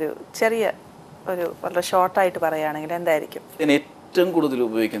വളരെ വളരെ ഷോർട്ടായിട്ട് പറയുകയാണെങ്കിൽ എന്തായിരിക്കും? ഇതിന് ഏറ്റവും കൂടുതൽ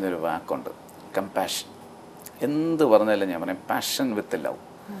ഉപയോഗിക്കുന്ന ഒരു വാക്കുണ്ട്, കമ്പാഷൻ. എന്ത് പറഞ്ഞാലും ഞാൻ പറയാം, പാഷൻ വിത്ത് ലവ്.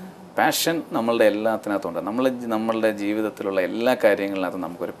 പാഷൻ നമ്മളുടെ എല്ലാത്തിനകത്തുണ്ട്. നമ്മളുടെ ജീവിതത്തിലുള്ള എല്ലാ കാര്യങ്ങളിനകത്തും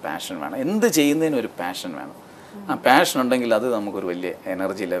നമുക്കൊരു പാഷൻ വേണം. എന്ത് ചെയ്യുന്നതിനും ഒരു പാഷൻ വേണം. ആ പാഷൻ ഉണ്ടെങ്കിൽ അത് നമുക്കൊരു വലിയ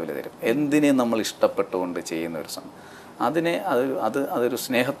എനർജി ലെവൽ തരും. എന്തിനേയും നമ്മൾ ഇഷ്ടപ്പെട്ടുകൊണ്ട് ചെയ്യുന്ന ഒരു സമയം അതൊരു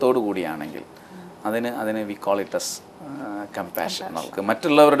സ്നേഹത്തോടു കൂടിയാണെങ്കിൽ അതിന് we call it us compassion. നമുക്ക്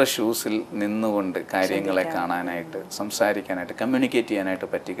മറ്റുള്ളവരുടെ ഷൂസിൽ നിന്നുകൊണ്ട് കാര്യങ്ങളെ കാണാനായിട്ട്, സംസാരിക്കാനായിട്ട്, കമ്മ്യൂണിക്കേറ്റ് ചെയ്യാനായിട്ട്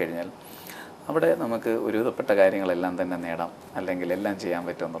പറ്റിക്കഴിഞ്ഞാൽ അവിടെ നമുക്ക് ഒരുവിധപ്പെട്ട കാര്യങ്ങളെല്ലാം തന്നെ നേടാം, അല്ലെങ്കിൽ എല്ലാം ചെയ്യാൻ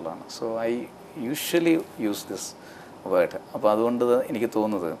പറ്റും എന്നുള്ളതാണ്. So I usually use this word. അപ്പോൾ അതുകൊണ്ട് എനിക്ക്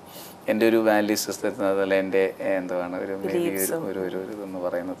തോന്നുന്നത് എൻ്റെ ഒരു വാല്യൂ സിസ്റ്റത്തിൽ അതുപോലെ എൻ്റെ എന്താണ് ഒരു ഇതെന്ന്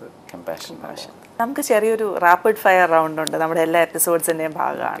പറയുന്നത് കമ്പാഷൻ. നമുക്ക് ചെറിയൊരു റാപ്പിഡ് ഫയർ റൗണ്ട് ഉണ്ട്, നമ്മുടെ എല്ലാ എപ്പിസോഡ്സിൻ്റെയും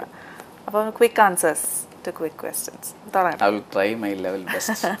ഭാഗമാണ്. അപ്പോൾ quick answers to quick questions. I will try my level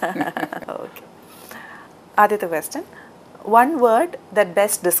best. Okay. ആദ്യത്തെ question, one word that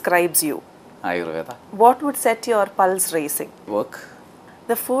best describes you. Ayurveda. What would set your pulse racing? Work.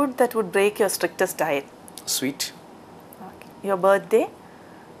 The food that would break your strictest diet. Sweet. Okay. Your birthday.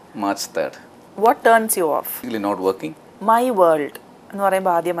 March 3rd. What turns you off? Really not working. My world എന്ന്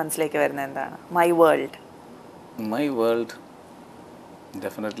പറയുമ്പോൾ ആദ്യം മനസ്സിലേക്ക് വരുന്നത് എന്താണ്? My world. My world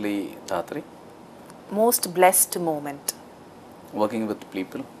definitely Dhathri. Most blessed moment. Working with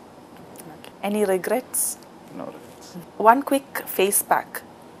people. Okay. Any regrets? No regrets. One quick face pack.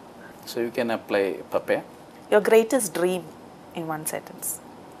 So you can apply papaya. Your greatest dream in one sentence.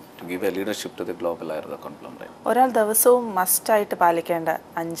 To give a leadership to the global Ayurveda conglomerate. ഒരാൾ ദിവസവും മസ്റ്റായിട്ട് പാലിക്കേണ്ട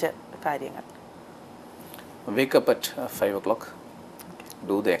 5 കാര്യങ്ങൾ. Wake up at 5 o'clock.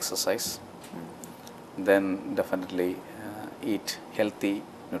 Do the exercise. Then definitely eat healthy,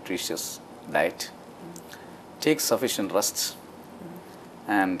 nutritious diet. Take sufficient rest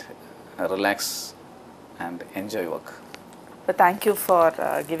and relax and enjoy work. But thank you for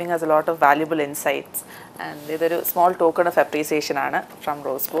giving us a lot of valuable insights, and idoru small token of appreciation aanu from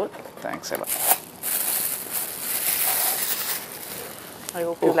Rose Bowl. Thanks a lot. I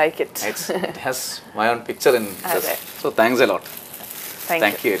hope you like it. It has my own picture in this. So thanks a lot.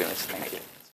 Thank you very much. Thank you.